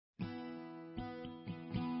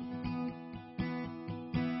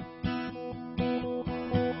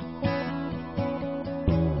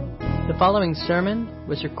following sermon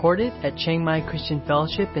was recorded at Chiang Mai Christian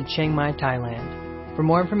Fellowship in Chiang Mai, Thailand. For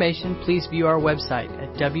more information, please view our website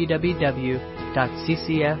at www.ccfth.org.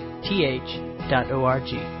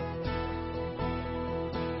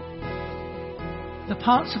 The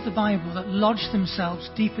parts of the Bible that lodged themselves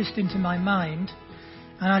deepest into my mind,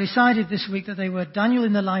 and I decided this week that they were Daniel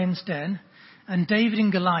in the lion's den, and David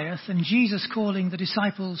and Goliath, and Jesus calling the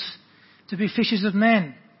disciples to be fishers of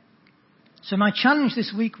men. So my challenge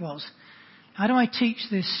this week was, how do I teach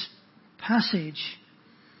this passage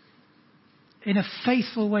in a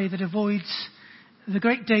faithful way that avoids the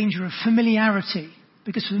great danger of familiarity?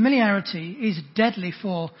 Because familiarity is deadly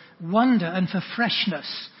for wonder and for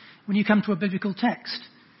freshness when you come to a biblical text.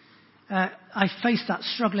 I face that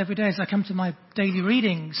struggle every day as I come to my daily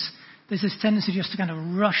readings. There's this tendency just to kind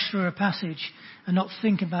of rush through a passage and not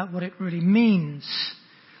think about what it really means.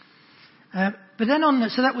 But then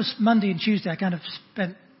so that was Monday and Tuesday. I kind of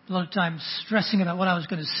spent a lot of time stressing about what I was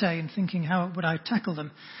going to say and thinking how would I tackle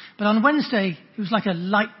them. But on Wednesday, it was like a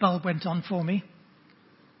light bulb went on for me.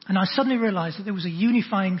 And I suddenly realized that there was a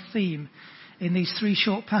unifying theme in these three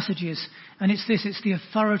short passages. And it's this, it's the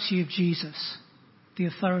authority of Jesus. The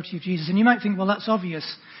authority of Jesus. And you might think, well, that's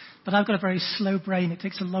obvious. But I've got a very slow brain. It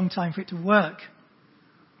takes a long time for it to work.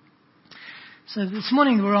 So this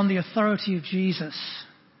morning we're on the authority of Jesus.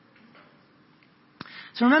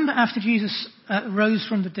 So remember, after Jesus rose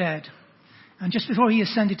from the dead, and just before he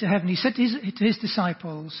ascended to heaven, he said to his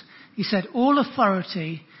disciples, he said, all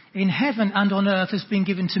authority in heaven and on earth has been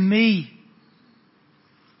given to me.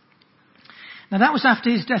 Now that was after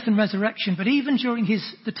his death and resurrection, but even during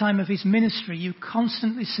the time of his ministry, you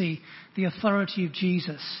constantly see the authority of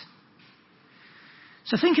Jesus.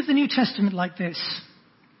 So think of the New Testament like this.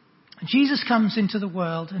 Jesus comes into the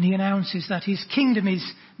world and he announces that his kingdom is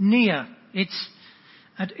near. It's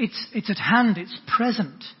at hand. It's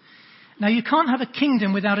present. Now you can't have a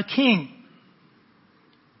kingdom without a king.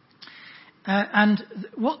 And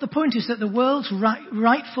what the point is that the world's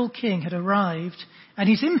rightful king had arrived, and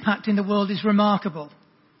his impact in the world is remarkable.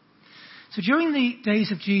 So during the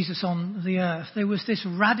days of Jesus on the earth, there was this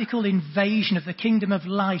radical invasion of the kingdom of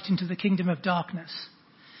light into the kingdom of darkness.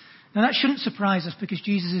 Now that shouldn't surprise us because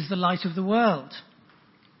Jesus is the light of the world.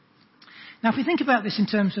 Now if we think about this in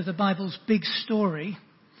terms of the Bible's big story,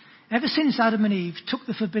 ever since Adam and Eve took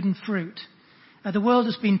the forbidden fruit, the world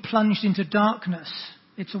has been plunged into darkness.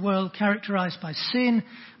 It's a world characterized by sin,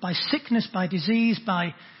 by sickness, by disease,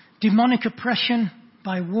 by demonic oppression,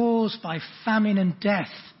 by wars, by famine and death.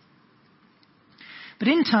 But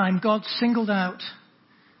in time, God singled out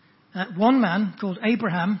one man called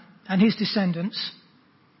Abraham and his descendants,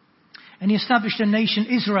 and he established a nation,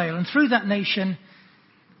 Israel. And through that nation,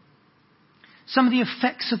 some of the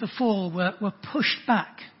effects of the fall were pushed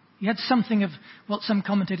back. You had something of what some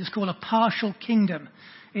commentators call a partial kingdom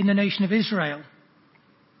in the nation of Israel.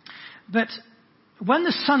 But when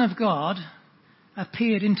the Son of God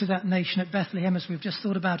appeared into that nation at Bethlehem, as we've just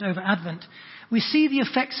thought about over Advent, we see the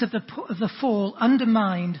effects of the fall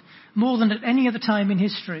undermined more than at any other time in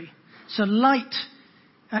history. So light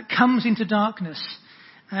comes into darkness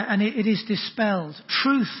and it is dispelled.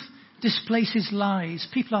 Truth displaces lies.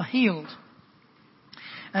 People are healed.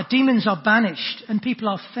 Demons are banished and people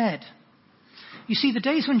are fed. You see, the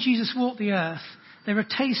days when Jesus walked the earth, they were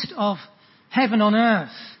a taste of heaven on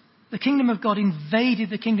earth. The kingdom of God invaded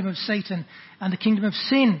the kingdom of Satan and the kingdom of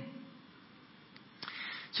sin.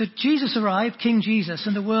 So Jesus arrived, King Jesus,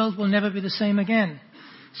 and the world will never be the same again.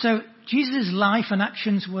 So Jesus' life and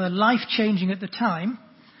actions were life-changing at the time.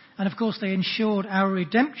 And of course they ensured our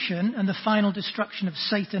redemption and the final destruction of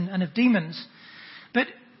Satan and of demons. But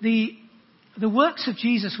the works of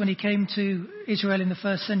Jesus when he came to Israel in the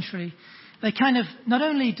first century, they kind of, not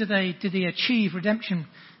only did they achieve redemption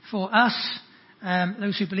for us,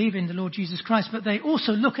 those who believe in the Lord Jesus Christ, but they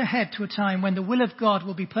also look ahead to a time when the will of God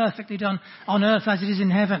will be perfectly done on earth as it is in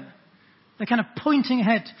heaven. They're kind of pointing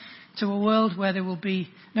ahead to a world where there will be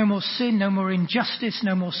no more sin, no more injustice,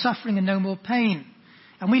 no more suffering and no more pain.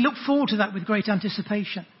 And we look forward to that with great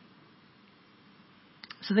anticipation.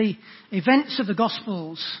 So the events of the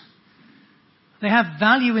Gospels, they have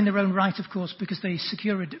value in their own right, of course, because they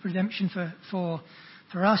secure redemption for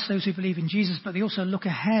us, those who believe in Jesus, but they also look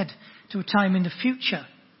ahead to a time in the future.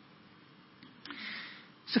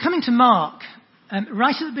 So coming to Mark,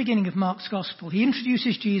 right at the beginning of Mark's Gospel, he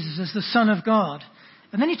introduces Jesus as the Son of God.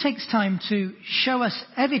 And then he takes time to show us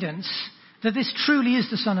evidence that this truly is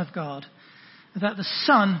the Son of God, that the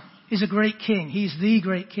Son is a great king. He's the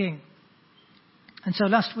great king. And so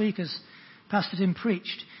last week, as Pastor Tim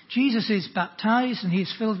preached, Jesus is baptized and he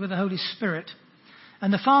is filled with the Holy Spirit.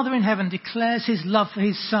 And the Father in heaven declares his love for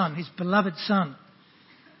his Son, his beloved Son.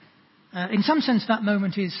 In some sense, that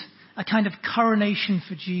moment is a kind of coronation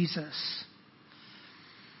for Jesus.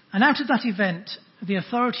 And out of that event, the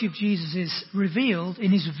authority of Jesus is revealed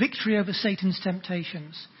in his victory over Satan's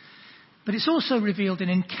temptations. But it's also revealed in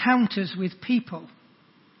encounters with people.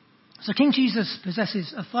 So King Jesus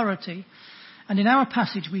possesses authority. And in our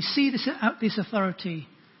passage, we see this authority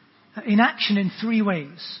in action in three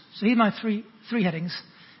ways. So here are my three headings.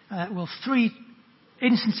 Three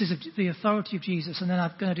instances of the authority of Jesus. And then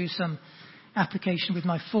I'm going to do some application with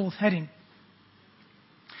my fourth heading.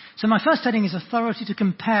 So my first heading is authority to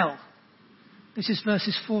compel. This is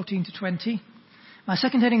verses 14 to 20. My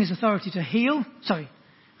second heading is authority to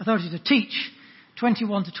teach,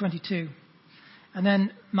 21 to 22. And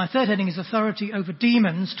then my third heading is authority over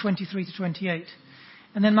demons, 23 to 28.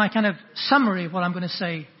 And then my kind of summary of what I'm going to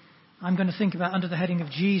say, I'm going to think about under the heading of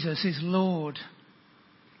Jesus is Lord.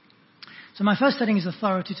 So my first heading is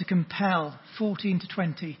authority to compel, 14 to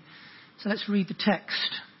 20. So let's read the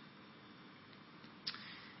text.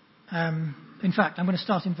 In fact, I'm going to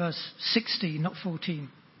start in verse 16, not 14.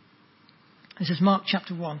 This is Mark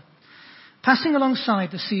chapter 1. Passing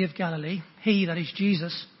alongside the Sea of Galilee, he, that is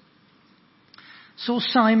Jesus, saw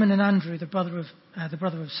Simon and Andrew, the brother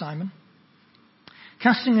of Simon,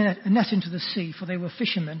 casting a net into the sea, for they were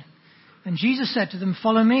fishermen. And Jesus said to them,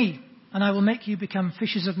 "Follow me, and I will make you become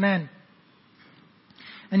fishers of men."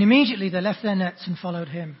 And immediately they left their nets and followed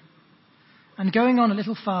him. And going on a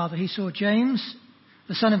little farther, he saw James,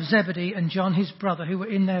 the son of Zebedee, and John his brother, who were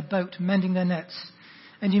in their boat mending their nets.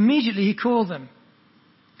 And immediately he called them.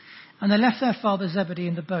 And they left their father Zebedee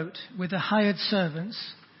in the boat with the hired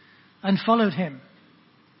servants and followed him.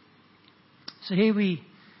 So here we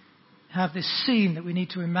have this scene that we need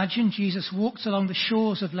to imagine. Jesus walks along the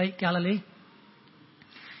shores of Lake Galilee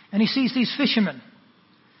and he sees these fishermen.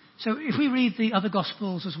 So if we read the other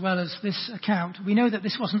Gospels as well as this account, we know that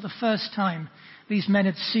this wasn't the first time these men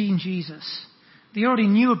had seen Jesus. They already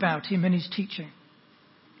knew about him and his teaching.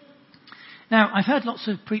 Now, I've heard lots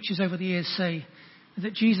of preachers over the years say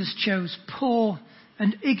that Jesus chose poor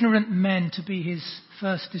and ignorant men to be his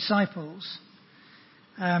first disciples.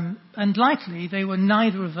 And likely they were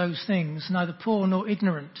neither of those things, neither poor nor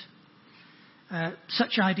ignorant.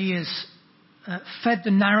 Such ideas fed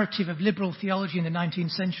the narrative of liberal theology in the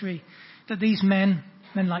 19th century, that these men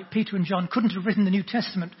like Peter and John, couldn't have written the New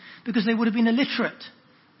Testament because they would have been illiterate.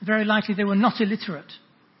 Very likely they were not illiterate.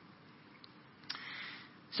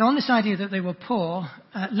 So on this idea that they were poor,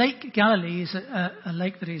 Lake Galilee is a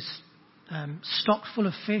lake that is stocked full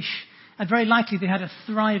of fish, and very likely they had a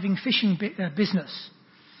thriving fishing business.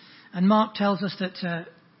 And Mark tells us that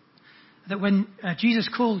when Jesus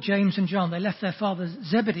called James and John, they left their father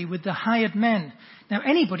Zebedee with the hired men. Now,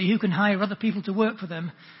 anybody who can hire other people to work for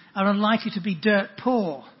them are unlikely to be dirt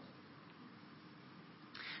poor.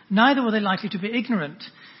 Neither were they likely to be ignorant.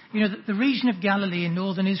 You know, the region of Galilee in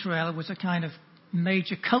northern Israel was a kind of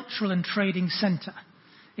major cultural and trading center.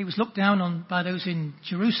 It was looked down on by those in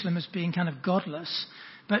Jerusalem as being kind of godless.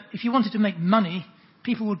 But if you wanted to make money,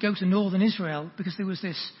 people would go to northern Israel because there was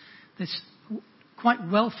this quite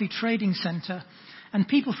wealthy trading center, and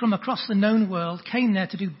people from across the known world came there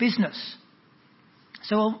to do business.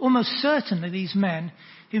 So almost certainly these men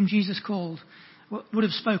whom Jesus called would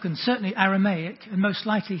have spoken certainly Aramaic and most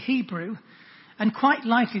likely Hebrew, and quite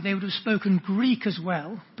likely they would have spoken Greek as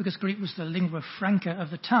well, because Greek was the lingua franca of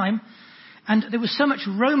the time. And there was so much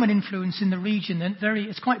Roman influence in the region that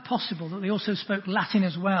it's quite possible that they also spoke Latin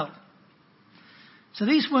as well. So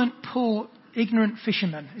these weren't poor, ignorant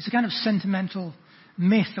fishermen. It's a kind of sentimental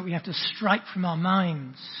myth that we have to strike from our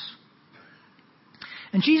minds.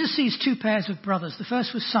 And Jesus sees two pairs of brothers. The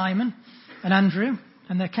first was Simon and Andrew,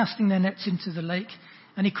 and they're casting their nets into the lake,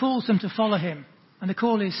 and he calls them to follow him. And the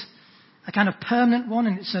call is a kind of permanent one,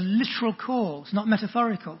 and it's a literal call. It's not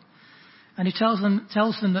metaphorical. And he tells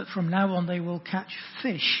them that from now on they will catch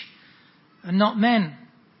fish and not men.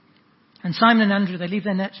 And Simon and Andrew, they leave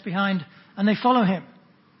their nets behind and they follow him.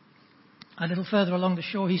 A little further along the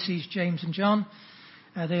shore, he sees James and John.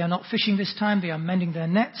 They are not fishing this time, they are mending their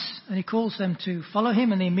nets. And he calls them to follow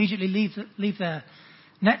him, and they immediately leave their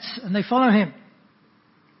nets and they follow him.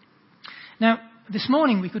 Now, this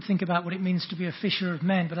morning we could think about what it means to be a fisher of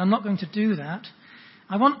men, but I'm not going to do that.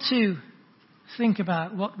 I want to think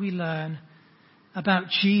about what we learn about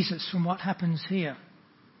Jesus from what happens here.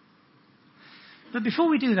 But before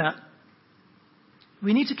we do that,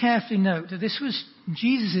 we need to carefully note that this was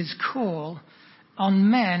Jesus' call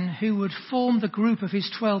on men who would form the group of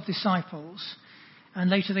his 12 disciples, and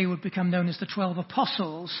later they would become known as the 12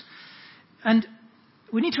 apostles. And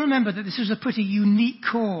we need to remember that this was a pretty unique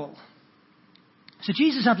call. So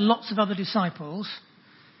Jesus had lots of other disciples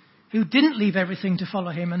who didn't leave everything to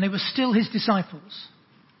follow him, and they were still his disciples.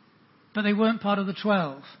 But they weren't part of the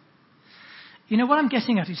 12. You know, what I'm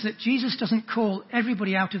getting at is that Jesus doesn't call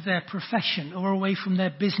everybody out of their profession or away from their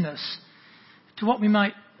business to what we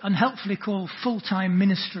might unhelpfully call full-time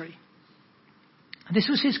ministry. This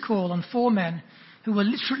was his call on 4 men who were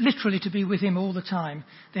literally to be with him all the time.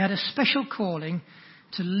 They had a special calling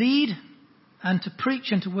to lead and to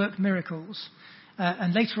preach and to work miracles.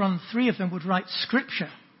 And later on, 3 of them would write scripture.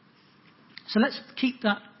 So let's keep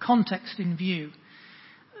that context in view.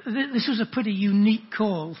 This was a pretty unique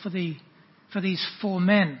call for these 4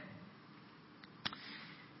 men.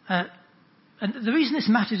 And the reason this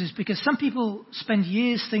matters is because some people spend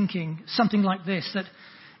years thinking something like this, that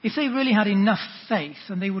if they really had enough faith,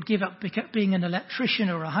 and they would give up being an electrician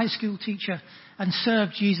or a high school teacher and serve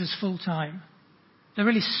Jesus full time. The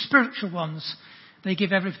really spiritual ones, they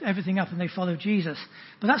give everything up and they follow Jesus.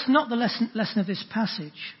 But that's not the lesson of this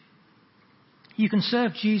passage. You can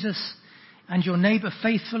serve Jesus and your neighbour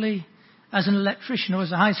faithfully as an electrician or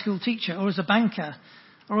as a high school teacher or as a banker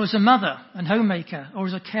or as a mother and homemaker or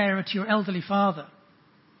as a carer to your elderly father.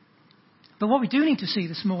 But what we do need to see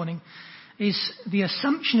this morning is the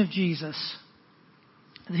assumption of Jesus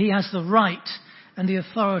that he has the right and the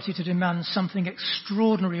authority to demand something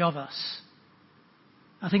extraordinary of us.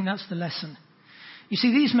 I think that's the lesson. You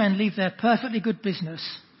see, these men leave their perfectly good business,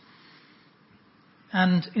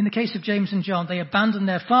 and in the case of James and John, they abandon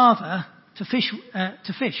their father to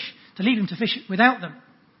leave him to fish without them.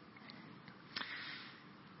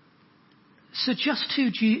 So just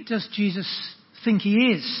who does Jesus think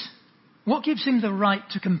he is? What gives him the right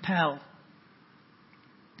to compel,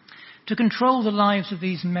 to control the lives of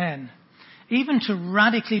these men, even to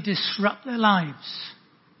radically disrupt their lives?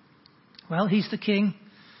 Well, he's the king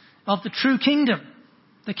of the true kingdom,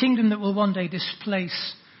 the kingdom that will one day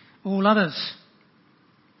displace all others.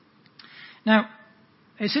 Now,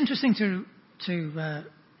 it's interesting to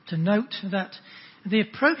note that the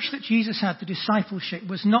approach that Jesus had to discipleship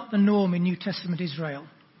was not the norm in New Testament Israel.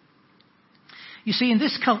 You see, in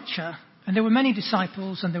this culture, and there were many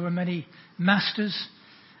disciples and there were many masters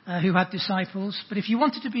who had disciples, but if you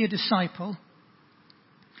wanted to be a disciple,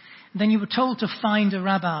 then you were told to find a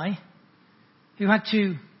rabbi who had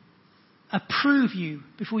to approve you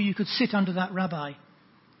before you could sit under that rabbi.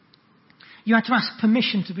 You had to ask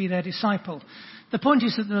permission to be their disciple. The point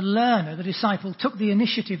is that the learner, the disciple, took the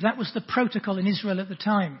initiative. That was the protocol in Israel at the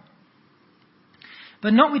time.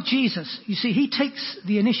 But not with Jesus. You see, he takes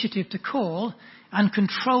the initiative to call and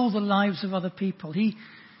control the lives of other people. He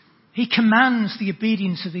commands the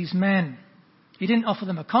obedience of these men. He didn't offer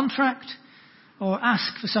them a contract or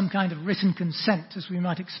ask for some kind of written consent, as we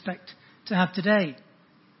might expect to have today.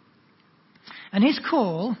 And his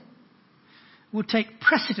call would take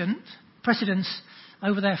precedence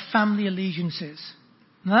over their family allegiances.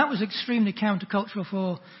 Now that was extremely countercultural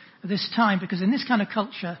for this time, because in this kind of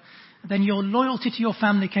culture, then your loyalty to your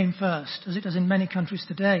family came first, as it does in many countries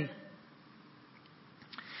today.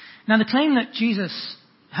 Now the claim that Jesus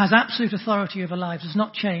has absolute authority over lives has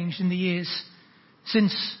not changed in the years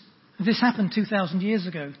since this happened 2,000 years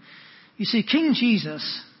ago. You see, King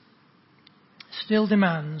Jesus still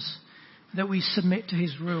demands that we submit to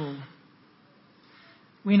his rule.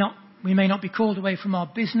 We may not be called away from our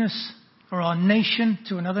business or our nation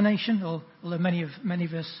to another nation, although many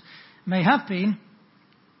of us may have been.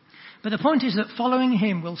 But the point is that following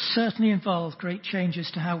him will certainly involve great changes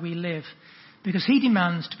to how we live, because he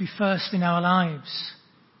demands to be first in our lives.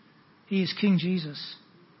 He is King Jesus.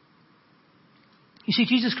 You see,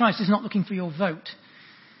 Jesus Christ is not looking for your vote.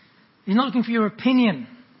 He's not looking for your opinion.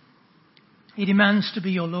 He demands to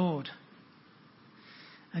be your Lord.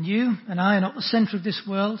 And you and I are not the centre of this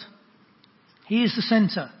world. He is the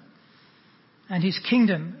centre. And his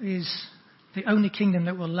kingdom is the only kingdom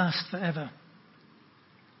that will last forever.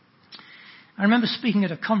 I remember speaking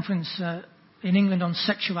at a conference in England on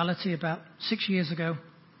sexuality about 6 years ago.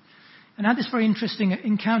 And I had this very interesting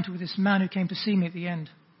encounter with this man who came to see me at the end.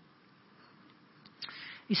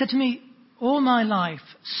 He said to me, all my life,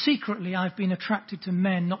 secretly, I've been attracted to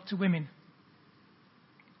men, not to women.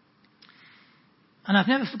 And I've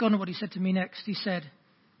never forgotten what he said to me next. He said,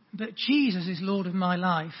 but Jesus is Lord of my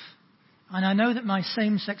life, and I know that my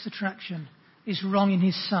same-sex attraction is wrong in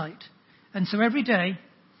his sight. And so every day,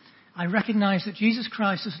 I recognize that Jesus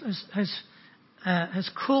Christ has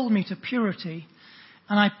called me to purity,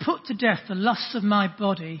 and I put to death the lusts of my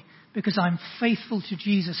body because I'm faithful to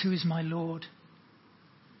Jesus, who is my Lord.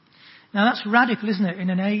 Now that's radical, isn't it, in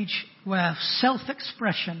an age where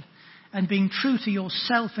self-expression and being true to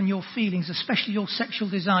yourself and your feelings, especially your sexual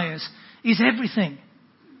desires, is everything.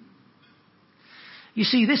 You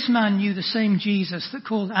see, this man knew the same Jesus that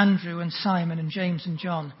called Andrew and Simon and James and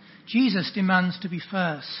John. Jesus demands to be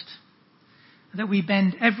first, that we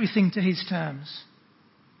bend everything to his terms.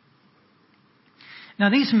 Now,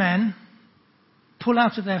 these men pull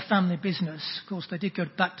out of their family business. Of course, they did go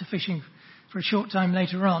back to fishing for a short time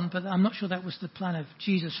later on, but I'm not sure that was the plan of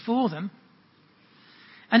Jesus for them.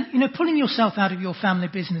 And, pulling yourself out of your family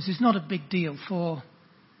business is not a big deal for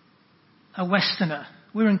a Westerner.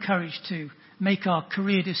 We're encouraged to make our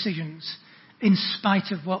career decisions in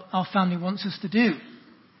spite of what our family wants us to do.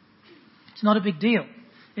 It's not a big deal.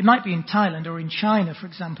 It might be in Thailand or in China, for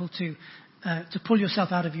example, to pull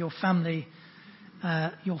yourself out of your family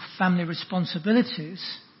responsibilities.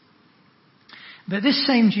 But this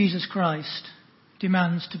same Jesus Christ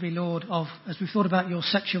demands to be Lord of, as we've thought about, your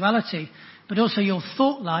sexuality, but also your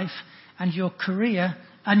thought life and your career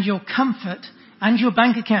and your comfort and your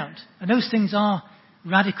bank account. And those things are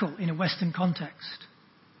radical in a Western context.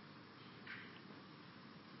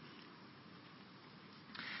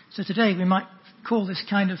 So today we might call this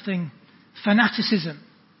kind of thing fanaticism.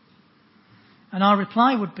 And our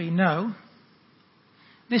reply would be no.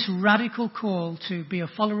 This radical call to be a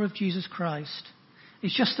follower of Jesus Christ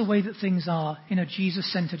is just the way that things are in a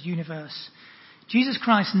Jesus-centered universe. Jesus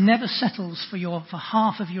Christ never settles for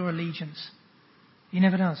half of your allegiance. He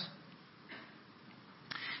never does.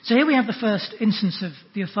 So here we have the first instance of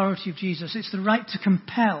the authority of Jesus. It's the right to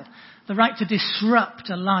compel, the right to disrupt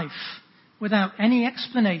a life without any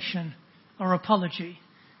explanation or apology,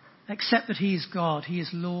 except that he is God, he is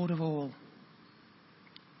Lord of all.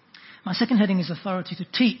 My second heading is authority to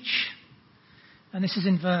teach. And this is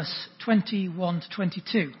in verse 21 to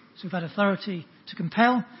 22. So we've had authority to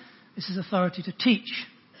compel. This is authority to teach.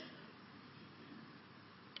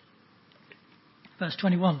 Verse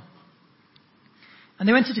 21. And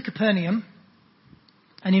they went into Capernaum,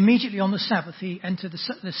 and immediately on the Sabbath he entered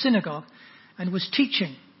the synagogue and was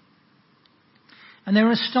teaching. And they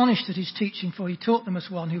were astonished at his teaching, for he taught them as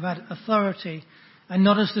one who had authority and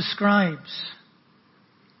not as the scribes.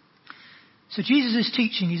 So Jesus is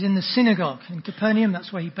teaching. He's in the synagogue in Capernaum.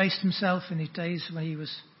 That's where he based himself in his days when he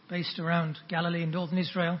was based around Galilee and northern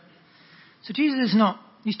Israel. So Jesus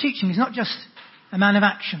he's teaching. He's not just a man of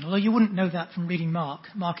action, although you wouldn't know that from reading Mark.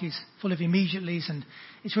 Mark is full of immediatelys, and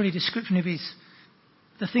it's really a description of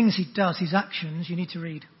the things he does, his actions. You need to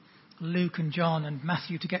read Luke and John and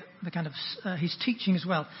Matthew to get the kind of his teaching as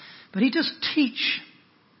well. But he does teach.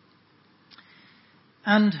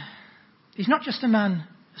 And he's not just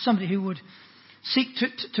somebody who would seek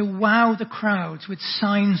to wow the crowds with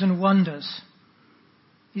signs and wonders.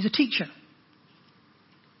 He's a teacher.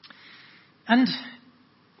 And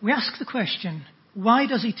we ask the question, why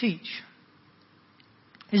does he teach?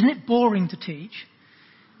 Isn't it boring to teach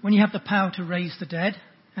when you have the power to raise the dead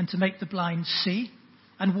and to make the blind see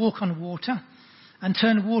and walk on water and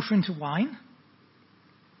turn water into wine?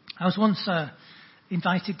 I was once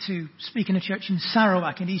invited to speak in a church in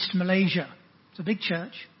Sarawak in East Malaysia. It's a big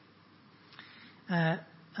church.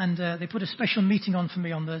 And they put a special meeting on for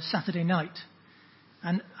me on the Saturday night.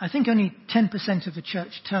 And I think only 10% of the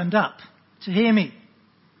church turned up to hear me.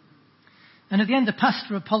 And at the end, the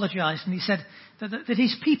pastor apologized, and he said that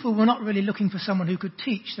his people were not really looking for someone who could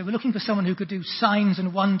teach. They were looking for someone who could do signs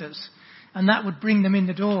and wonders, and that would bring them in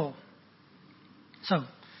the door. So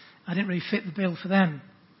I didn't really fit the bill for them.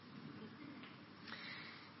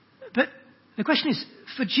 But the question is,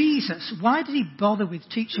 for Jesus, why did he bother with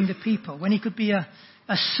teaching the people when he could be a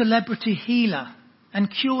celebrity healer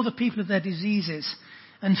and cure the people of their diseases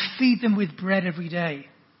and feed them with bread every day?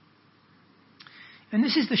 And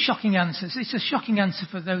this is the shocking answer. It's a shocking answer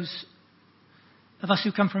for those of us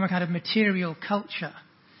who come from a kind of material culture.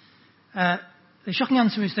 The shocking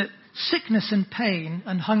answer is that sickness and pain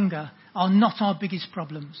and hunger are not our biggest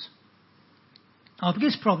problems. Our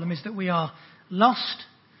biggest problem is that we are lost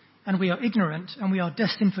and we are ignorant and we are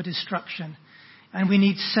destined for destruction and we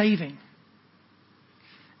need saving.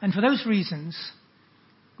 And for those reasons,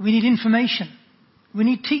 we need information. We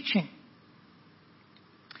need teaching.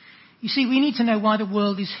 You see, we need to know why the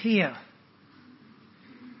world is here.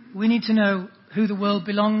 We need to know who the world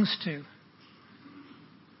belongs to.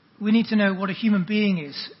 We need to know what a human being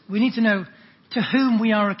is. We need to know to whom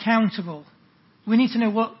we are accountable. We need to know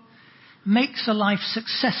what makes a life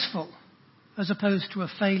successful as opposed to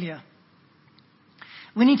a failure.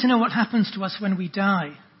 We need to know what happens to us when we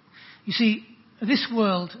die. You see, this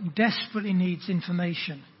world desperately needs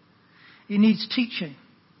information. It needs teaching.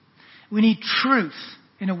 We need truth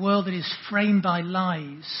in a world that is framed by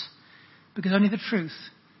lies, because only the truth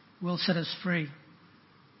will set us free.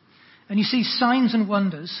 And you see, signs and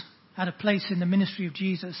wonders had a place in the ministry of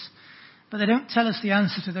Jesus, but they don't tell us the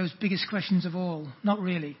answer to those biggest questions of all. Not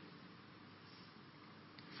really.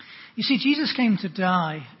 You see, Jesus came to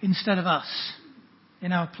die instead of us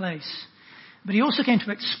in our place. But he also came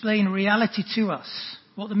to explain reality to us,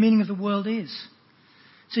 what the meaning of the world is.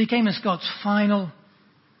 So he came as God's final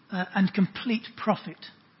and complete prophet.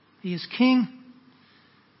 He is king.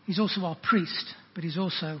 He's also our priest, but he's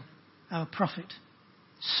also our prophet,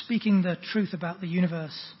 speaking the truth about the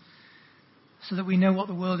universe so that we know what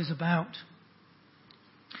the world is about.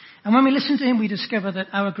 And when we listen to him, we discover that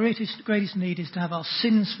our greatest need is to have our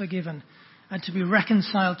sins forgiven and to be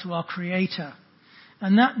reconciled to our Creator.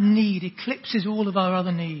 And that need eclipses all of our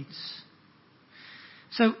other needs.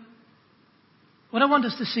 So, what I want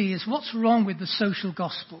us to see is what's wrong with the social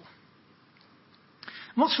gospel.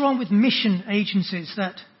 What's wrong with mission agencies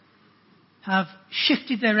that have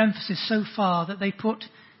shifted their emphasis so far that they put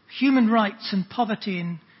human rights and poverty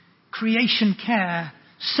and creation care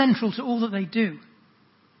central to all that they do.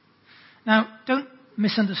 Now, don't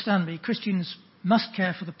misunderstand me. Christians must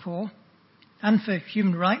care for the poor and for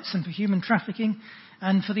human rights and for human trafficking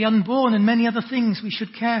and for the unborn and many other things we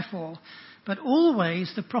should care for. But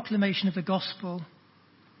always the proclamation of the gospel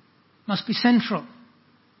must be central.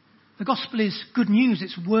 The gospel is good news.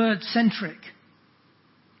 It's word-centric.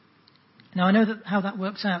 Now, I know that how that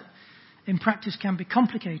works out in practice can be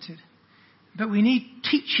complicated. But we need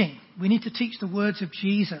teaching. We need to teach the words of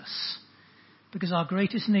Jesus. Because our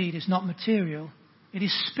greatest need is not material. It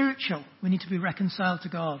is spiritual. We need to be reconciled to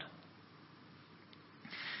God.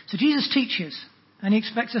 So Jesus teaches. And he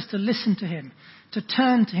expects us to listen to him, to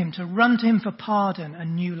turn to him, to run to him for pardon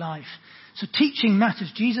and new life. So teaching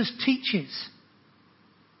matters. Jesus teaches.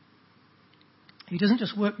 He doesn't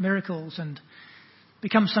just work miracles and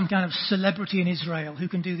become some kind of celebrity in Israel who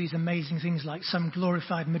can do these amazing things like some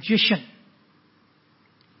glorified magician.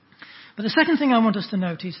 But the second thing I want us to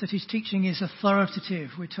note is that his teaching is authoritative.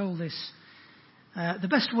 We're told this. The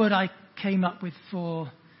best word I came up with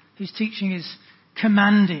for his teaching is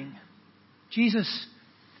commanding. Jesus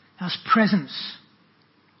has presence.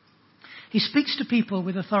 He speaks to people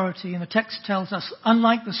with authority, and the text tells us,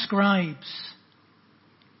 unlike the scribes,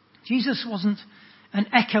 Jesus wasn't an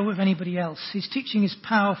echo of anybody else. His teaching is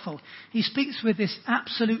powerful. He speaks with this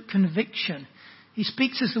absolute conviction. He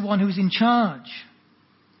speaks as the one who is in charge.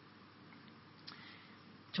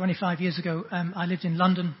 25 years ago, I lived in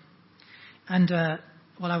London, and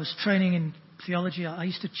while I was training in theology, I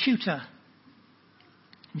used to tutor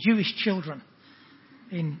Jewish children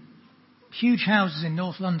in huge houses in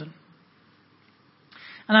North London.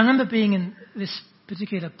 And I remember being in this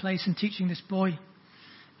particular place and teaching this boy,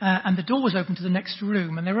 and the door was open to the next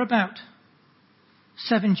room, and there were about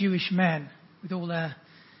 7 Jewish men with all their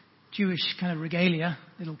Jewish kind of regalia,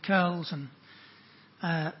 little curls and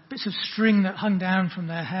bits of string that hung down from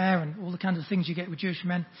their hair and all the kinds of things you get with Jewish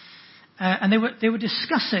men. And they were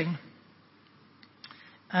discussing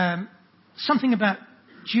something about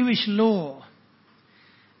Jewish law.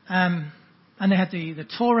 And they had the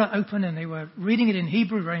Torah open and they were reading it in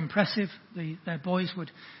Hebrew, very impressive. Their boys would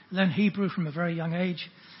learn Hebrew from a very young age.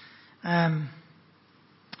 And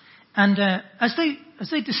as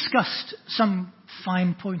they discussed some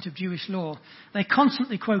fine point of Jewish law, they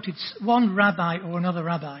constantly quoted one rabbi or another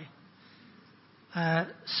rabbi.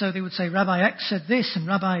 So they would say, Rabbi X said this and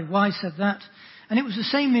Rabbi Y said that. And it was the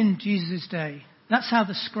same in Jesus' day. That's how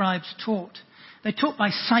the scribes taught. They taught by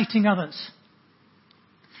citing others.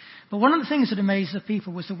 But one of the things that amazed the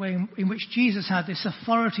people was the way in which Jesus had this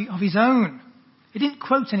authority of his own. He didn't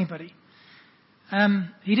quote anybody.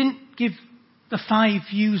 He didn't give the 5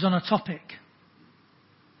 views on a topic.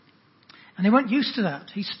 And they weren't used to that.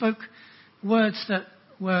 He spoke words that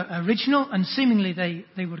were original and seemingly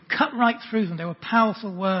they would cut right through them. They were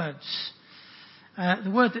powerful words.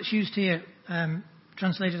 The word that's used here,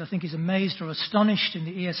 translated I think is amazed or astonished in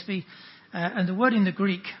the ESV. And the word in the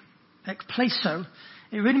Greek, ekpleso,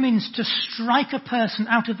 it really means to strike a person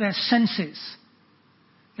out of their senses.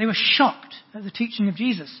 They were shocked at the teaching of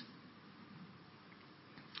Jesus.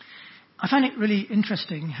 I find it really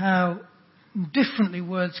interesting how differently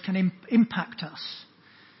words can impact us.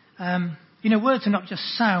 Words are not just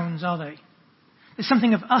sounds, are they? There's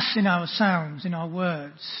something of us in our sounds, in our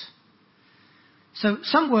words. So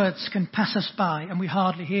some words can pass us by and we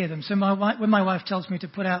hardly hear them. So when my wife tells me to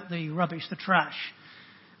put out the rubbish, the trash,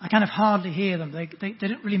 I kind of hardly hear them. They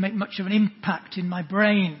don't really make much of an impact in my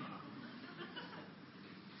brain.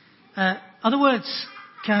 Other words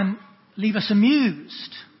can leave us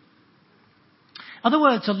amused. Other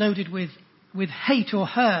words are loaded with hate or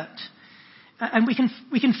hurt. And we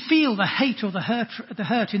can feel the hate or the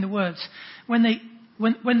hurt in the words when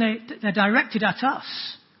they're directed at us.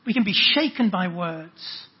 We can be shaken by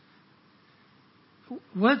words.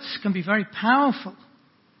 Words can be very powerful.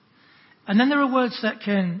 And then there are words that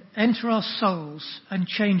can enter our souls and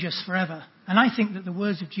change us forever. And I think that the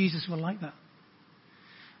words of Jesus were like that.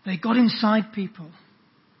 They got inside people.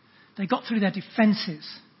 They got through their defenses.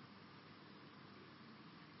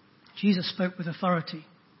 Jesus spoke with authority.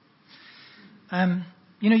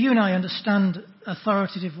 You and I understand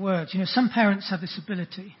authoritative words. Some parents have this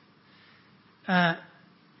ability to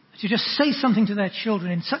just say something to their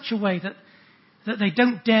children in such a way that they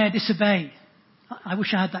don't dare disobey. I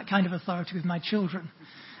wish I had that kind of authority with my children.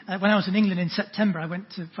 When I was in England in September, I went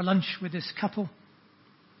for lunch with this couple.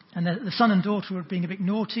 And the son and daughter were being a bit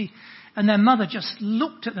naughty. And their mother just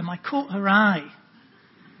looked at them. I caught her eye.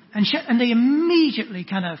 And they immediately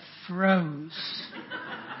kind of froze.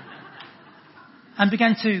 And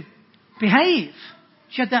began to behave.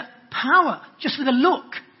 She had that power, just with a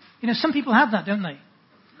look. Some people have that, don't they?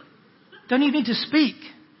 Don't even need to speak.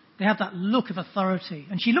 They have that look of authority.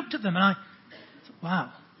 And she looked at them and I thought,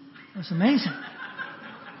 wow, that's amazing.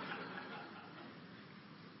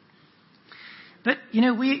 But,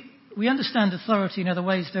 we understand authority in other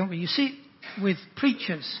ways, don't we? You see it with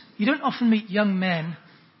preachers. You don't often meet young men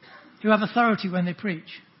who have authority when they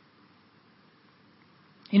preach.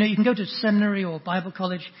 You can go to seminary or Bible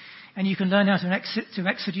college and you can learn how to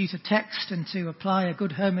exegete a text and to apply a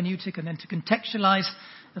good hermeneutic and then to contextualize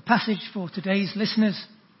the passage for today's listeners.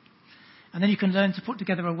 And then you can learn to put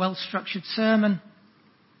together a well-structured sermon.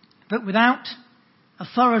 But without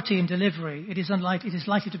authority in delivery, it is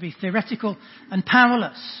likely to be theoretical and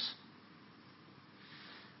powerless.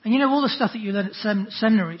 And all the stuff that you learn at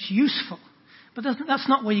seminary, it's useful. But that's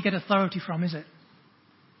not where you get authority from, is it?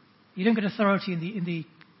 You don't get authority in the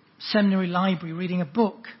seminary library reading a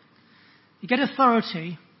book. You get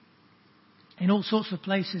authority in all sorts of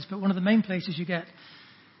places, but one of the main places you get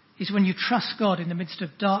is when you trust God in the midst of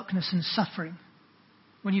darkness and suffering.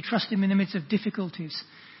 When you trust Him in the midst of difficulties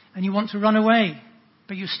and you want to run away,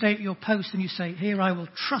 but you stay at your post and you say, here, I will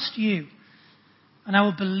trust you and I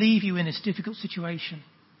will believe you in this difficult situation.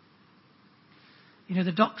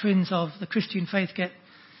 The doctrines of the Christian faith get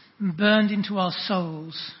burned into our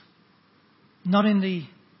souls, not when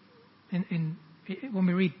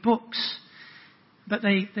we read books, but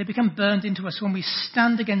they become burned into us when we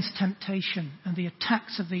stand against temptation and the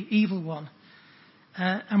attacks of the evil one.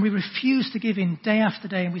 And we refuse to give in day after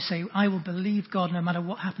day, and we say, I will believe God no matter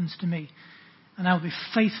what happens to me. And I will be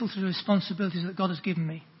faithful to the responsibilities that God has given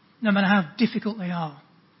me, no matter how difficult they are.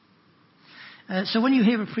 So when you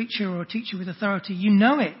hear a preacher or a teacher with authority, you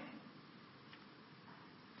know it.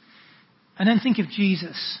 And then think of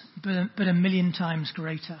Jesus, but a million times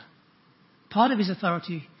greater. Part of his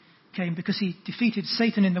authority came because he defeated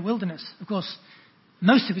Satan in the wilderness. Of course,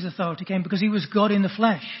 most of his authority came because he was God in the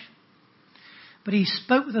flesh. But he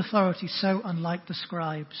spoke with authority so unlike the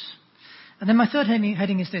scribes. And then my third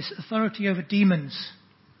heading is this, authority over demons.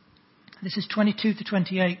 This is 22 to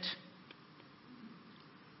 28.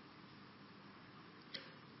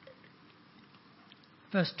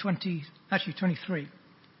 Verse 23.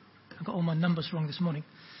 I've got all my numbers wrong this morning.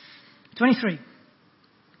 23.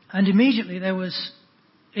 And immediately there was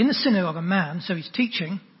in the synagogue a man, so he's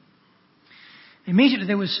teaching. Immediately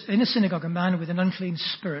there was in the synagogue a man with an unclean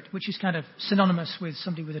spirit, which is kind of synonymous with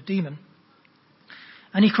somebody with a demon.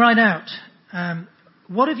 And he cried out,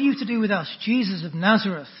 what have you to do with us, Jesus of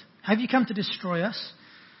Nazareth? Have you come to destroy us?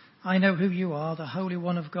 I know who you are, the Holy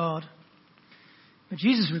One of God. But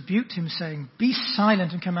Jesus rebuked him, saying, be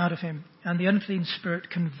silent and come out of him. And the unclean spirit,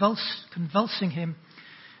 convulsing him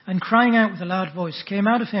and crying out with a loud voice, came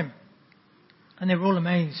out of him. And they were all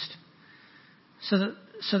amazed. So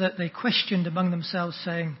that they questioned among themselves,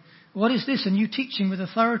 saying, what is this? A new teaching with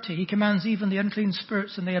authority. He commands even the unclean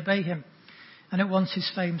spirits, and they obey him. And at once his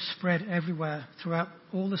fame spread everywhere throughout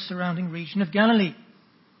all the surrounding region of Galilee.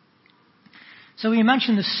 So we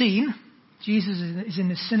imagine the scene. Jesus is in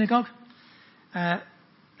this synagogue.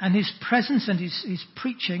 And his presence and his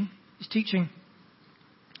preaching, his teaching,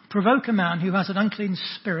 provoke a man who has an unclean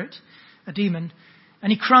spirit, a demon,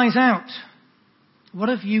 and he cries out, what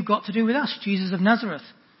have you got to do with us, Jesus of Nazareth?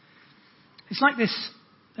 It's like this,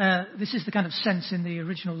 this is the kind of sense in the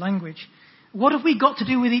original language. What have we got to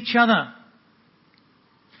do with each other?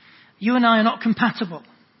 You and I are not compatible.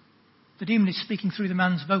 The demon is speaking through the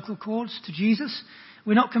man's vocal cords to Jesus.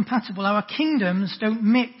 We're not compatible. Our kingdoms don't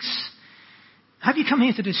mix. Have you come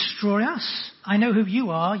here to destroy us? I know who you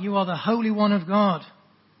are. You are the Holy One of God.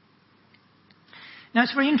 Now,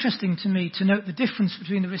 it's very interesting to me to note the difference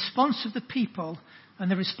between the response of the people and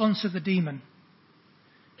the response of the demon.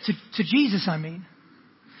 To Jesus, I mean.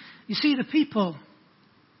 You see, the people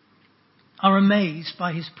are amazed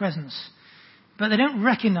by his presence, but they don't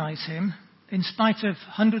recognize him in spite of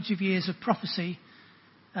hundreds of years of prophecy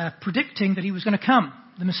predicting that he was going to come,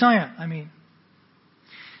 the Messiah, I mean.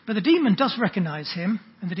 But the demon does recognize him,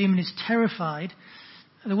 and the demon is terrified.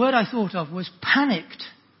 The word I thought of was panicked.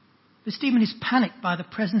 This demon is panicked by the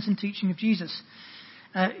presence and teaching of Jesus.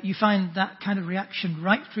 You find that kind of reaction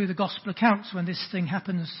right through the gospel accounts when this thing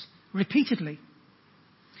happens repeatedly.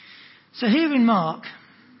 So here in Mark,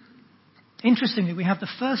 interestingly, we have the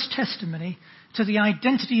first testimony to the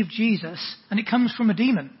identity of Jesus, and it comes from a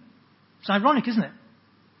demon. It's ironic, isn't it?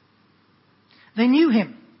 They knew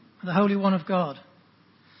him, the Holy One of God.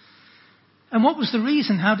 And what was the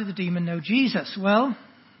reason? How did the demon know Jesus? Well,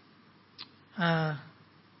 the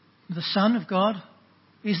Son of God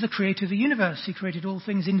is the creator of the universe. He created all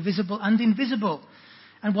things invisible and invisible.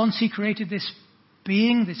 And once he created this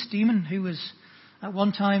being, this demon, who was at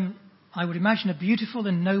one time, I would imagine, a beautiful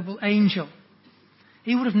and noble angel,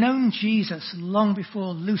 he would have known Jesus long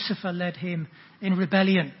before Lucifer led him in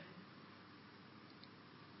rebellion.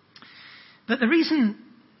 But the reason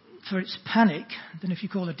for its panic, I don't know if you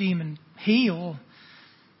call a demon he or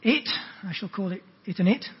it, I shall call it and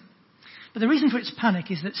it. But the reason for its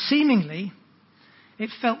panic is that seemingly it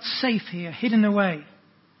felt safe here, hidden away.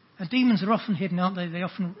 And demons are often hidden, aren't they? They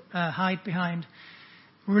often hide behind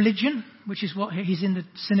religion, which is what he's in the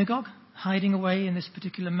synagogue, hiding away in this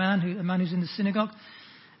particular man, a man who's in the synagogue.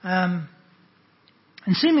 And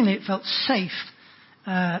seemingly it felt safe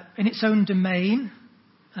in its own domain,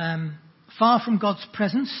 far from God's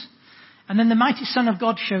presence. And then the mighty Son of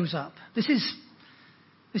God shows up. This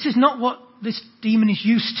is not what this demon is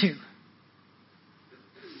used to.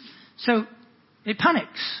 So it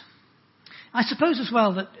panics. I suppose as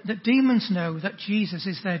well that demons know that Jesus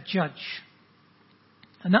is their judge.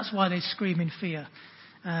 And that's why they scream in fear.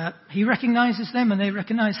 He recognizes them and they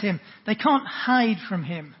recognize him. They can't hide from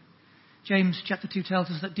him. James chapter 2 tells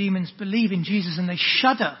us that demons believe in Jesus and they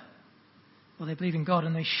shudder. Well, they believe in God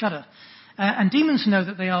and they shudder. And demons know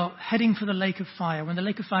that they are heading for the lake of fire. When the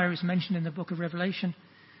lake of fire is mentioned in the book of Revelation,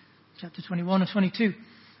 chapter 21 or 22,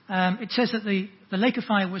 it says that the lake of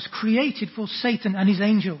fire was created for Satan and his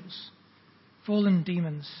angels, fallen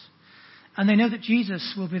demons. And they know that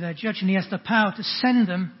Jesus will be their judge and he has the power to send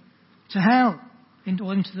them to hell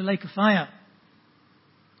or into the lake of fire.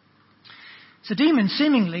 So demons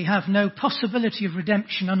seemingly have no possibility of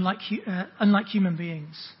redemption unlike human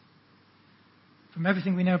beings. From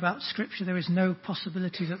everything we know about Scripture, there is no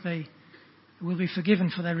possibility that they will be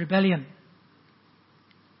forgiven for their rebellion.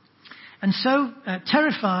 And so,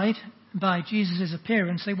 terrified by Jesus'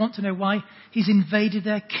 appearance, they want to know why he's invaded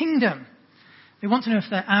their kingdom. They want to know if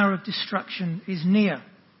their hour of destruction is near.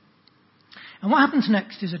 And what happens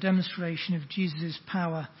next is a demonstration of Jesus'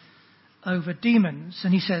 power over demons.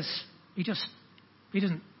 And he says, he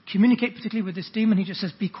doesn't communicate particularly with this demon. He just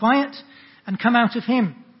says, be quiet and come out of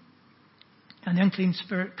him. And the unclean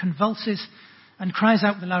spirit convulses and cries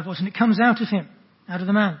out with a loud voice, and it comes out of him, out of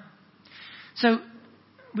the man. So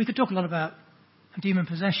we could talk a lot about demon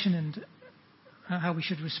possession and how we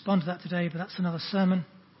should respond to that today, but that's another sermon.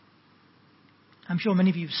 I'm sure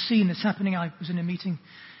many of you have seen this happening. I was in a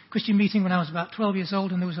Christian meeting when I was about 12 years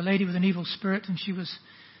old, and there was a lady with an evil spirit, and she was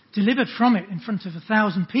delivered from it in front of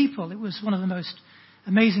 1,000 people. It was one of the most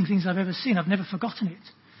amazing things I've ever seen. I've never forgotten it.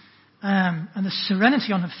 And the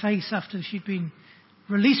serenity on her face after she'd been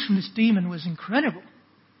released from this demon was incredible.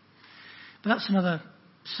 But that's another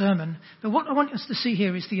sermon. But what I want us to see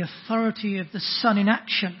here is the authority of the Son in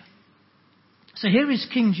action. So here is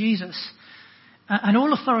King Jesus, and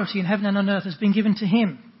all authority in heaven and on earth has been given to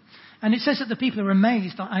him. And it says that the people are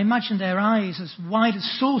amazed. I imagine their eyes as wide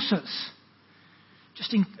as saucers,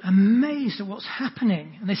 just amazed at what's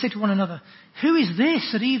happening. And they say to one another, who is this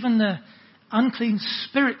that even the unclean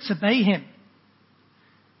spirits obey him?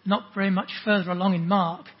 Not very much further along in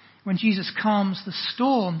Mark, when Jesus calms the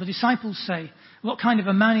storm, the disciples say, what kind of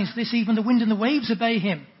a man is this? Even the wind and the waves obey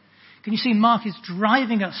him. Can you see Mark is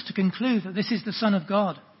driving us to conclude that this is the Son of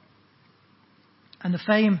God? And the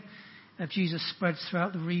fame of Jesus spreads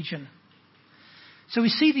throughout the region. So we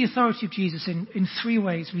see the authority of Jesus in three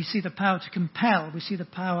ways. We see the power to compel. We see the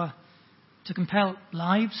power to compel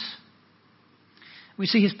lives. We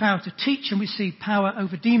see his power to teach, and we see power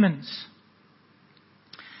over demons.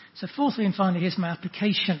 So fourthly and finally, here's my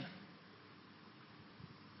application.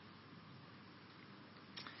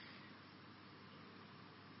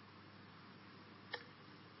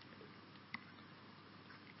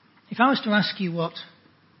 If I was to ask you what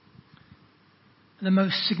the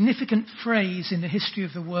most significant phrase in the history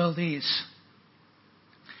of the world is,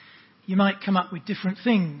 you might come up with different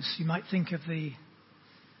things. You might think of the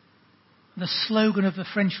slogan of the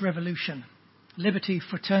French Revolution, liberty,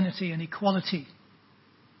 fraternity and equality.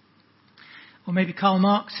 Or maybe Karl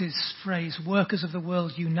Marx's phrase, workers of the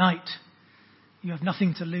world unite. You have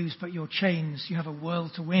nothing to lose but your chains. You have a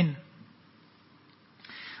world to win.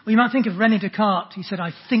 Or you might think of René Descartes. He said,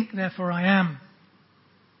 I think, therefore I am.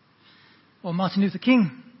 Or Martin Luther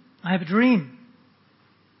King, I have a dream.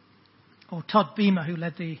 Or Todd Beamer, who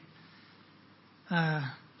led the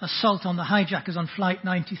assault on the hijackers on Flight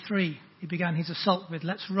 93. He began his assault with,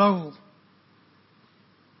 let's roll.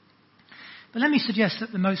 But let me suggest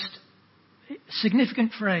that the most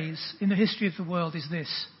significant phrase in the history of the world is this: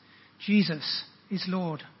 Jesus is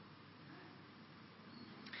Lord.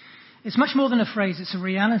 It's much more than a phrase, it's a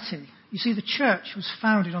reality. You see, the church was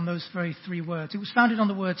founded on those very three words. It was founded on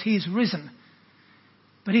the words, He is risen.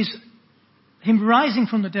 But Him rising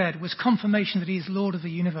from the dead was confirmation that He is Lord of the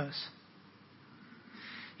universe.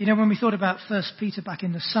 You know, when we thought about 1 Peter back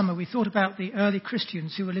in the summer, we thought about the early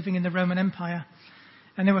Christians who were living in the Roman Empire,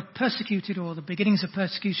 and they were persecuted, or the beginnings of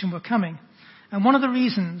persecution were coming. And one of the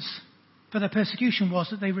reasons for their persecution was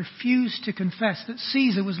that they refused to confess that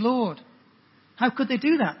Caesar was Lord. How could they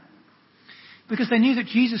do that? Because they knew that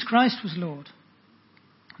Jesus Christ was Lord.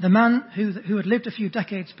 The man who had lived a few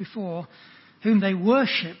decades before, whom they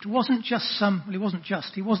worshipped, he wasn't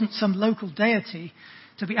some local deity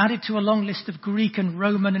to be added to a long list of Greek and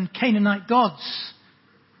Roman and Canaanite gods.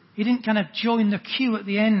 He didn't kind of join the queue at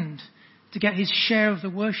the end to get his share of the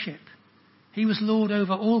worship. He was Lord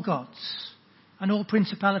over all gods and all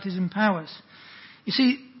principalities and powers. You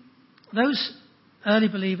see, those early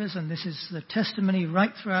believers, and this is the testimony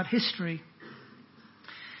right throughout history,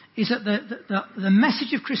 is that the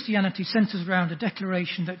message of Christianity centers around a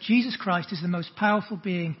declaration that Jesus Christ is the most powerful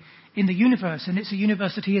being in the universe, and it's a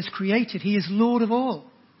universe that He has created. He is Lord of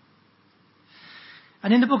all.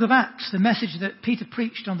 And in the book of Acts, the message that Peter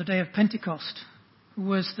preached on the day of Pentecost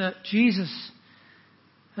was that Jesus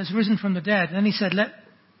has risen from the dead. And then he said, let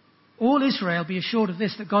all Israel be assured of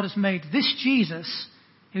this, that God has made this Jesus,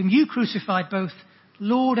 whom you crucified, both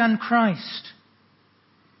Lord and Christ.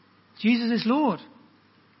 Jesus is Lord.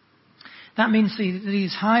 That means that He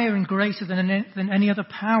is higher and greater than any other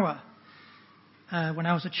power. When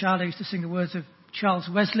I was a child, I used to sing the words of Charles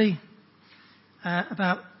Wesley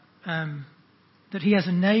about that He has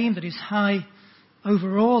a name that is high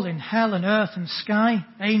over all in hell and earth and sky,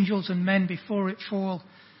 angels and men before it fall,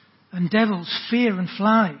 and devils fear and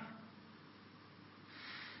fly.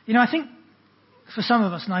 You know, I think for some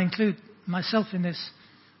of us, and I include myself in this,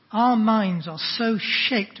 our minds are so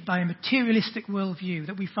shaped by a materialistic worldview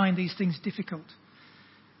that we find these things difficult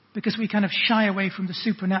because we kind of shy away from the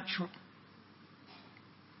supernatural.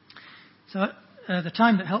 So the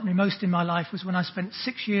time that helped me most in my life was when I spent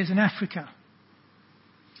 6 years in Africa.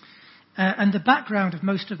 And the background of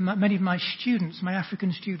many of my students, my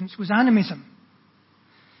African students, was animism.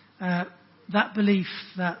 The belief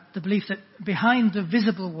that behind the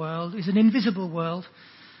visible world is an invisible world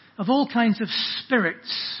of all kinds of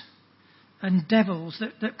spirits and devils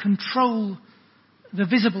that control the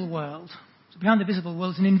visible world. So behind the visible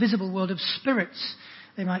world is an invisible world of spirits.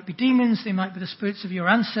 They might be demons, they might be the spirits of your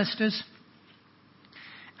ancestors.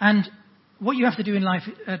 And what you have to do in life,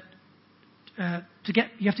 you have to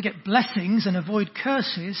get blessings and avoid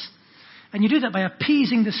curses. And you do that by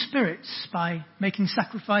appeasing the spirits, by making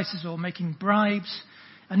sacrifices or making bribes.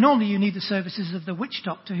 And normally you need the services of the witch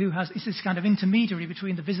doctor who is this kind of intermediary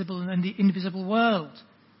between the visible and the invisible world.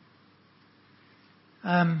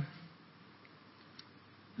 There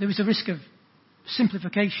was a risk of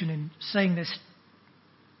simplification in saying this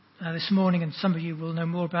this morning, and some of you will know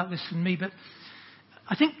more about this than me, but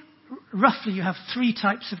I think roughly you have 3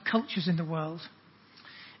 types of cultures in the world.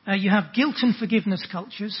 You have guilt and forgiveness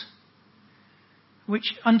cultures,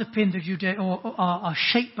 which underpin the or are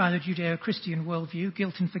shaped by the Judeo-Christian worldview,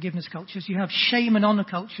 guilt and forgiveness cultures. You have shame and honor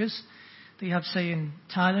cultures that you have, say, in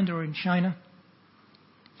Thailand or in China.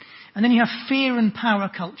 And then you have fear and power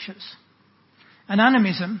cultures. And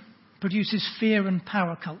animism produces fear and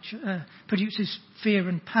power culture, produces fear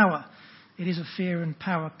and power. It is a fear and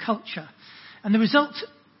power culture. And the result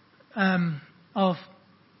of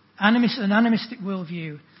an animistic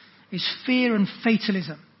worldview is fear and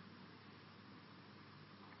fatalism.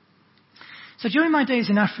 So during my days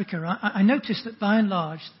in Africa, I noticed that by and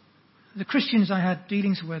large, the Christians I had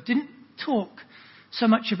dealings with didn't talk so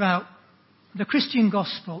much about the Christian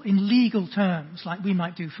gospel in legal terms, like we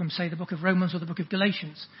might do from, say, the book of Romans or the book of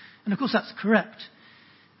Galatians. And of course that's correct.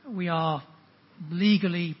 We are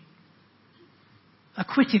legally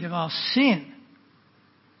acquitted of our sin.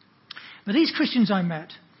 But these Christians I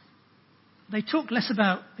met, they talked less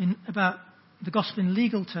about the gospel in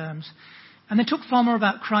legal terms, and they talked far more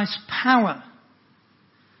about Christ's power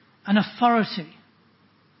and authority.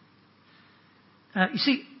 You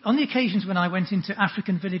see, on the occasions when I went into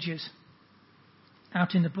African villages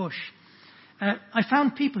out in the bush, I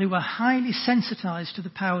found people who were highly sensitized to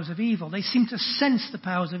the powers of evil. They seemed to sense the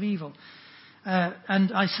powers of evil.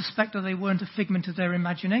 And I suspect that they weren't a figment of their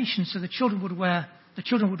imagination. So the children would wear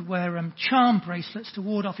charm bracelets to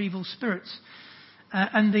ward off evil spirits.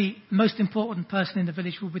 And the most important person in the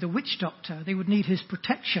village would be the witch doctor. They would need his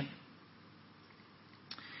protection.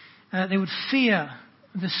 They would fear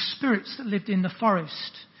the spirits that lived in the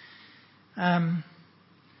forest. And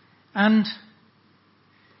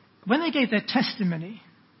when they gave their testimony,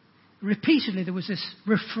 repeatedly there was this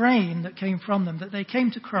refrain that came from them, that they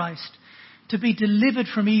came to Christ to be delivered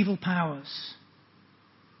from evil powers.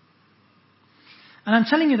 And I'm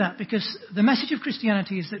telling you that because the message of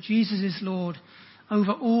Christianity is that Jesus is Lord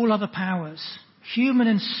over all other powers, human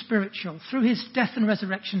and spiritual. Through his death and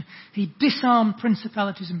resurrection, he disarmed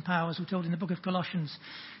principalities and powers, we're told in the book of Colossians.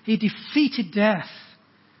 He defeated death.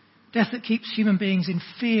 Death that keeps human beings in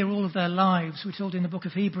fear all of their lives, we're told in the book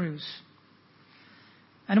of Hebrews.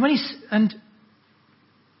 And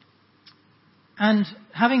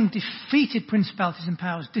having defeated principalities and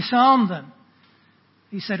powers, disarmed them,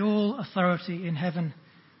 he said, all authority in heaven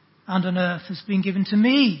and on earth has been given to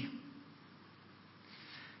me.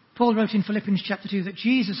 Paul wrote in Philippians chapter 2 that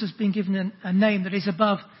Jesus has been given a name that is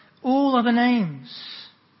above all other names.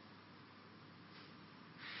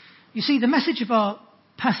 You see, the message of our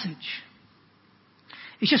passage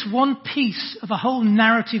is just one piece of a whole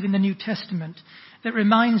narrative in the New Testament that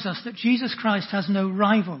reminds us that Jesus Christ has no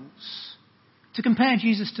rivals. To compare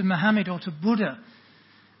Jesus to Muhammad or to Buddha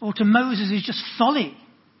or to Moses is just folly.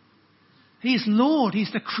 He is Lord.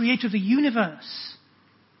 He's the creator of the universe.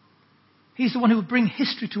 He's the one who will bring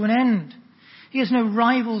history to an end. He has no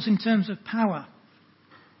rivals in terms of power.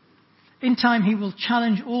 In time, he will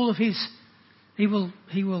challenge all of his... He will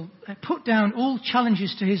put down all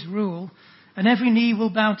challenges to his rule, and every knee will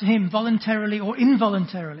bow to him voluntarily or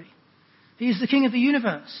involuntarily. He is the King of the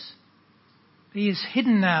universe. He is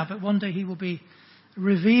hidden now, but one day he will be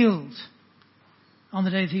revealed on the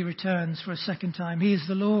day that he returns for a second time. He is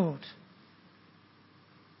the Lord.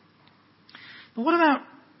 But what about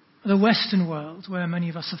the Western world, where many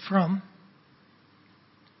of us are from?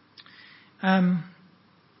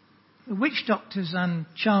 Witch doctors and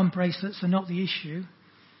charm bracelets are not the issue,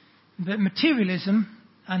 but materialism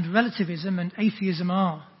and relativism and atheism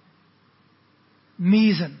are.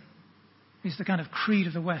 Meism is the kind of creed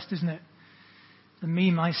of the West, isn't it? The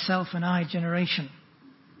me, myself, and I generation.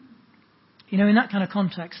 You know, in that kind of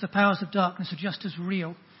context, the powers of darkness are just as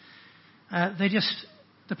real.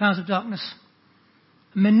 The powers of darkness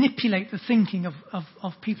manipulate the thinking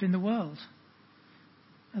of people in the world.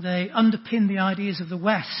 They underpin the ideas of the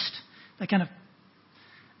West. They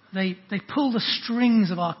pull the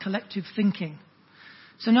strings of our collective thinking.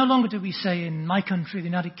 So no longer do we say in my country, the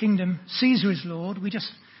United Kingdom, Caesar is Lord. We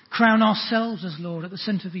just crown ourselves as Lord at the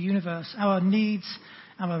centre of the universe. Our needs,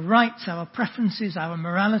 our rights, our preferences, our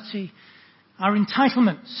morality, our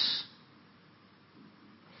entitlements.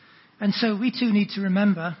 And so we too need to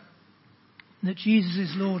remember that Jesus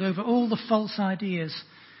is Lord over all the false ideas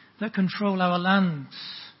that control our lands.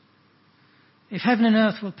 If heaven and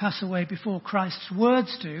earth will pass away before Christ's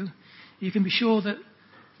words do, you can be sure that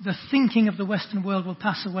the thinking of the Western world will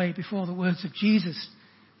pass away before the words of Jesus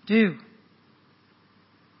do.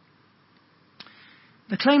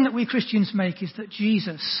 The claim that we Christians make is that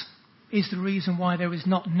Jesus is the reason why there is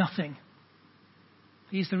not nothing.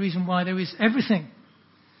 He's the reason why there is everything.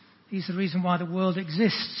 He's the reason why the world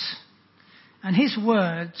exists. And his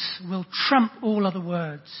words will trump all other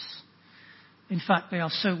words. In fact, they are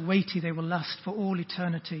so weighty they will last for all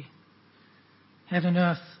eternity. Heaven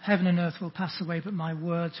and earth will pass away, but my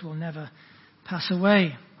words will never pass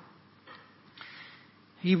away.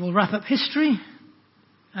 He will wrap up history,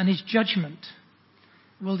 and his judgment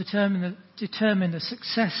will determine the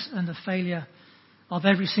success and the failure of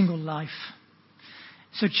every single life.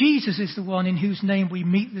 So Jesus is the one in whose name we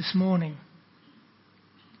meet this morning.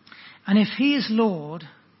 And if he is Lord,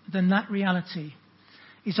 then that reality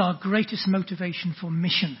is our greatest motivation for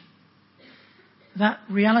mission. That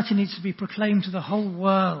reality needs to be proclaimed to the whole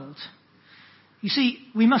world. You see,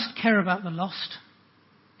 we must care about the lost.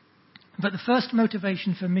 But the first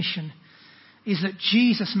motivation for mission is that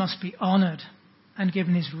Jesus must be honoured and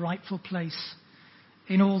given his rightful place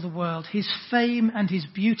in all the world. His fame and his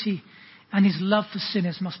beauty and his love for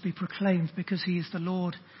sinners must be proclaimed because he is the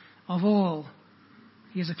Lord of all.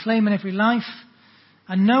 He has a claim on every life,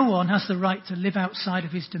 and no one has the right to live outside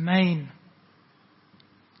of his domain.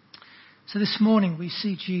 So this morning we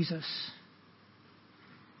see Jesus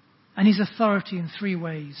and his authority in three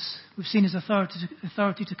ways. We've seen his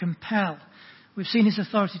authority to compel. We've seen his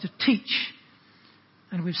authority to teach.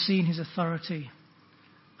 And we've seen his authority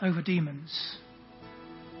over demons.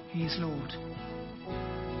 He is Lord.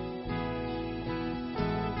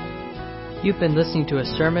 You've been listening to a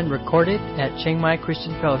sermon recorded at Chiang Mai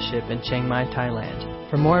Christian Fellowship in Chiang Mai, Thailand.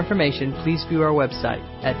 For more information, please view our website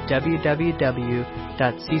at www.ccfth.org.